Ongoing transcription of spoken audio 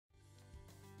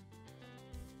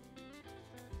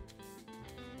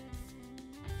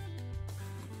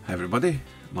Everybody,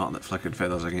 Martyn at Flicking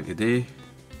Feathers again today,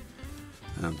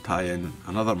 and I'm tying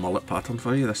another mullet pattern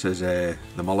for you. This is the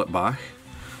Mullet Bach,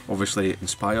 obviously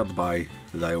inspired by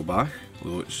the dial Bach,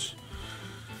 although it's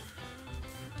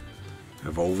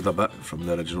evolved a bit from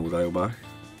the original dial Bach.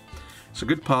 It's a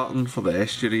good pattern for the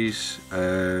estuaries,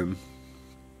 and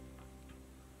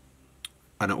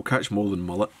it'll catch more than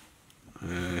mullet.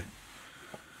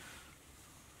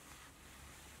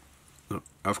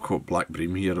 I've caught black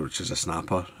bream here, which is a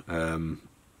snapper, and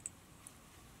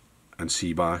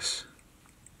sea bass,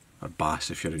 or bass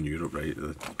if you're in Europe, right,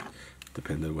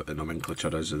 depending on what the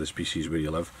nomenclature is of the species where you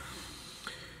live.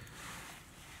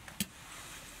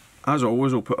 As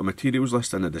always, I'll put a materials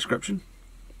list in the description,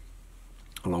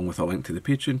 along with a link to the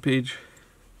Patreon page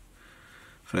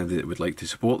for anybody that would like to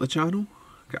support the channel,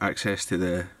 get access to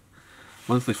the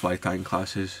monthly fly tying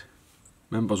classes,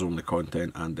 members only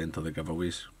content, and enter the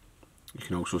giveaways. You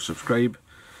can also subscribe,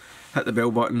 hit the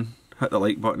bell button, hit the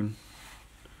like button,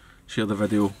 share the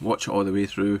video, watch it all the way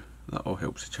through. That all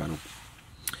helps the channel.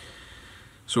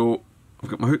 So I've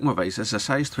got my hook and my vise. This is a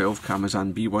size 12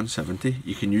 Kamasan B170.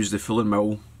 You can use the full and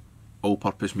mill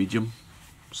all-purpose medium,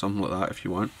 something like that if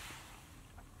you want.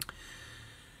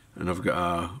 And I've got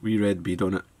a wee red bead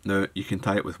on it. Now you can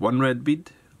tie it with one red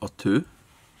bead or two,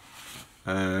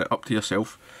 up to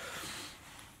yourself.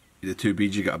 The two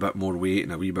beads you get a bit more weight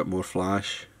and a wee bit more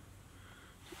flash.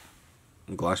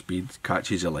 And glass bead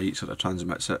catches the light, so it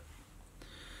transmits it.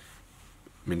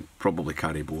 I mean, probably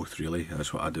carry both really,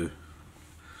 that's what I do.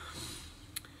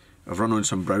 I've run on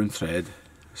some brown thread.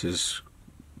 This is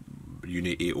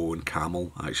Uni 80 and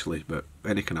camel actually, but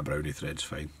any kind of brownie thread's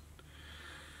fine.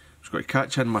 I've got to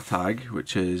catch in my tag,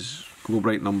 which is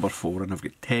Globrite number 4, and I've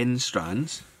got 10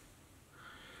 strands.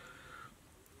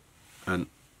 And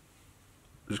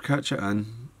just catch it in,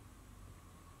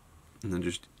 and then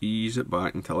just ease it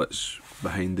back until it's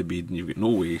behind the bead and you've got no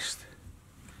waste.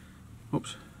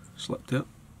 Oops, slipped it.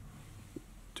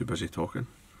 Too busy talking.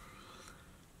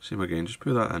 Same again, just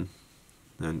pull that in,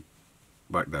 then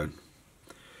back down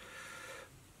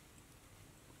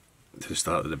to the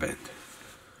start of the bend.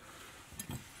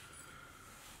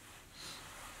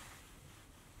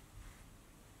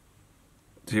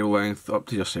 Tail length, up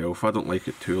to yourself. I don't like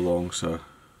it too long, so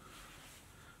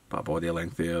bit of body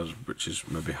length there, which is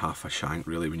maybe half a shank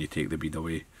really when you take the bead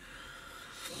away.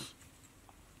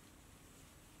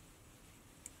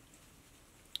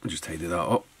 Just tidy that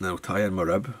up. Now I'll tie in my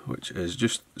rib, which is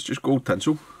just gold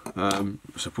tinsel. I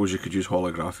suppose you could use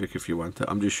holographic if you want it.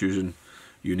 I'm just using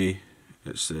Uni.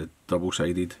 It's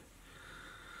double-sided,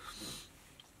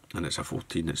 and it's a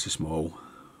 14. It's a small.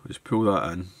 Just pull that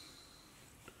in,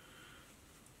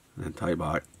 and then tie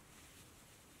back.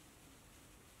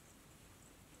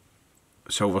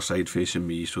 Silver side facing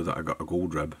me so that I got a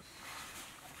gold rib.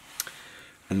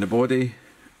 And the body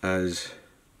is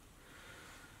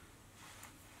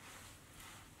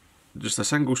just a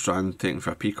single strand taken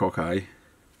for a peacock eye,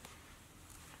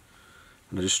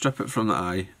 and I just strip it from the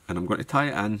eye, and I'm going to tie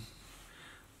it in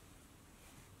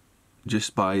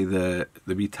just by the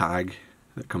wee tag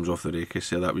that comes off the rake,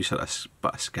 so that wee sort of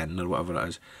bit of skin or whatever it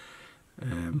is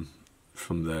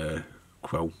from the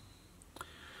quill.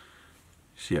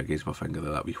 See against my finger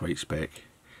there, that wee white speck,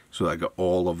 so that I got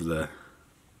all of the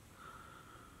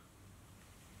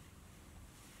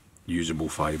usable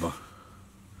fibre.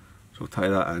 So I'll tie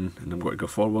that in, and I'm going to go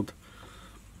forward,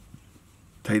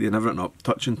 tidying everything up,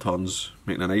 touching turns,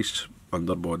 making a nice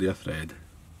underbody of thread.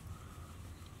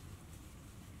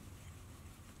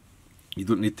 You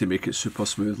don't need to make it super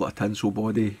smooth like a tinsel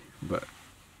body, but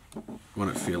I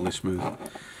want it fairly smooth.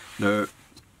 Now,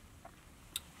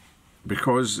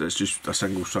 because it's just a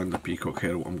single strand of peacock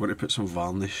herl, I'm going to put some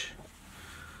varnish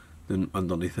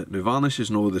underneath it. Now, varnish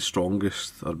is not the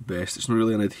strongest or best. It's not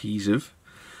really an adhesive,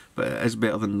 but it is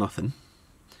better than nothing.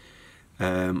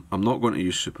 I'm not going to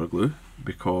use super glue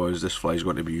because this fly is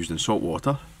going to be used in salt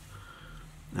water,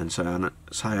 and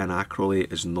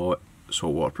cyanacrylate is not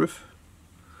salt waterproof.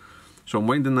 So I'm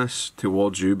winding this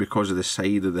towards you because of the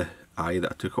side of the eye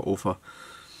that I took it over,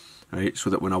 right? So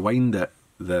that when I wind it,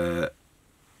 the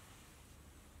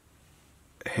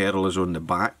herl is on the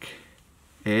back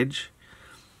edge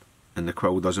and the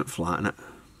quill doesn't flatten it.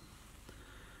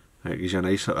 It gives you a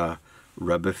nice sort of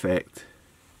rib effect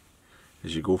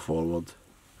as you go forward.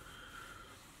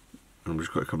 And I'm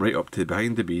just going to come right up to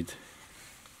behind the bead,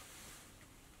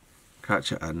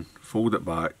 catch it in, fold it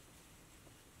back,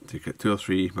 take it 2 or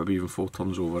 3, maybe even 4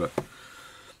 turns over it,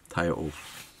 tie it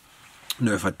off.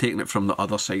 Now if I'd taken it from the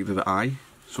other side of the eye,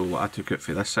 so I took it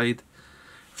for this side,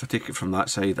 if I take it from that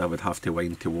side I would have to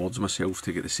wind towards myself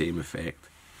to get the same effect.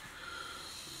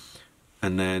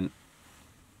 And then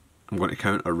I'm going to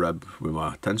count a rib with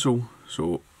my tinsel,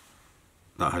 so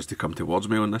that has to come towards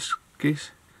me on this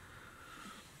case.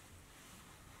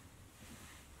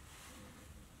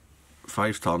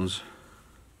 5 turns,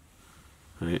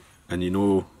 right, and you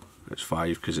know it's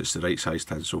 5 because it's the right size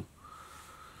tinsel.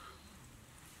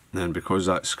 And then because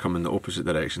that's coming the opposite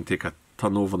direction, take a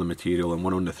turn over the material and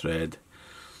one on the thread,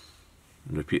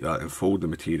 and repeat that and fold the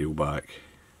material back,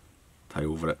 tie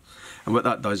over it. And what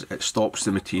that does, it stops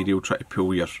the material trying to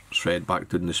pull your thread back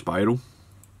down the spiral,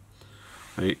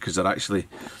 right, because they're actually,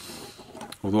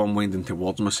 although I'm winding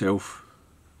towards myself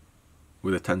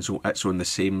with the tinsel, it's on the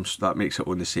same, that makes it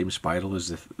on the same spiral as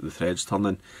the thread's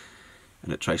turning,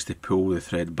 and it tries to pull the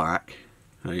thread back,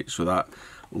 right, so that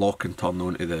lock and turn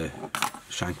onto the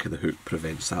shank of the hook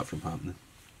prevents that from happening.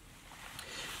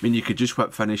 I mean, you could just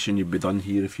whip finish and you'd be done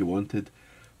here if you wanted,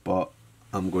 but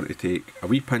I'm going to take a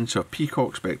wee pinch of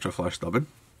Peacock Spectra flash dubbing,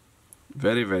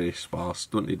 very, very sparse,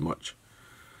 don't need much.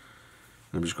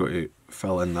 I'm just going to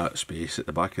fill in that space at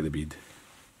the back of the bead,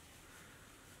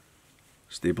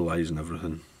 stabilising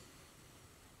everything.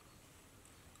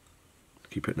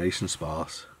 Keep it nice and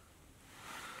sparse.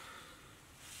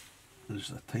 There's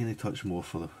a tiny touch more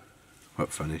for the whip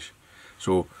finish.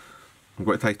 So I'm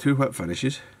going to tie 2 whip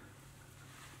finishes,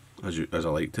 as I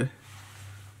like to.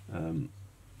 And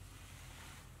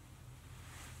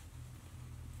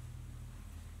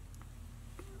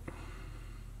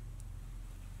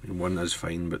one is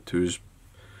fine, but 2's,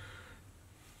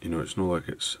 you know, it's not like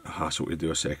it's a hassle to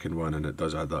do a second one, and it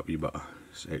does add that wee bit of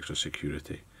extra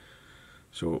security.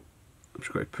 So I'm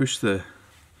just going to push that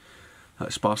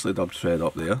sparsely dubbed thread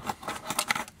up there.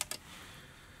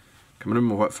 Coming in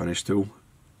with my whip finish tool,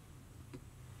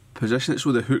 position it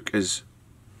so the hook is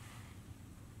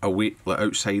away, like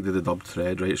outside of the dubbed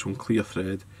thread, right? It's on clear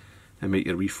thread, and make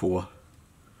your wee 4,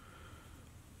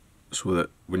 so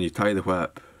that when you tie the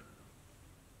whip,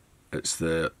 it's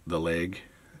the leg,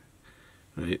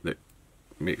 right, that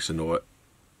makes the knot,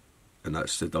 and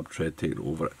that's the dubbed thread taking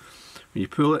over it. When you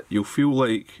pull it, you'll feel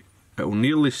like it will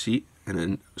nearly seat, and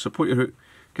then support your hook,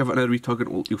 give it a wee tug,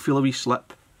 and you'll feel a wee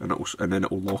slip, and then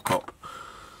it will lock up,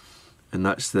 and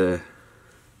that's the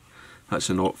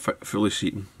knot fully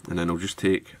seating. And then I'll just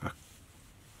take a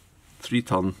 3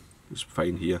 turn, it's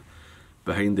fine here,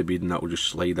 behind the bead, and that will just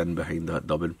slide in behind that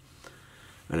dubbing,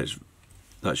 and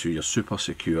that's you're super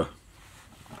secure.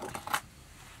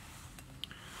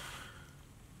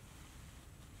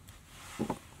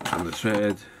 And the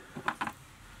thread,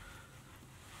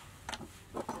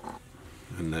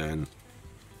 and then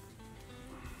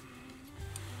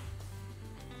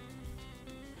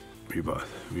wee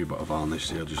bit of varnish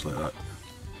there, just like that,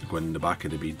 going in the back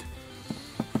of the bead,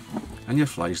 and your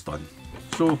fly's done.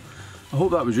 So I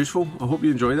hope that was useful. I hope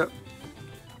you enjoyed it.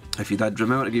 If you did,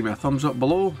 remember to give me a thumbs up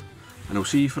below, and I'll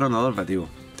see you for another video.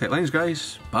 Tight lines,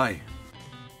 guys. Bye.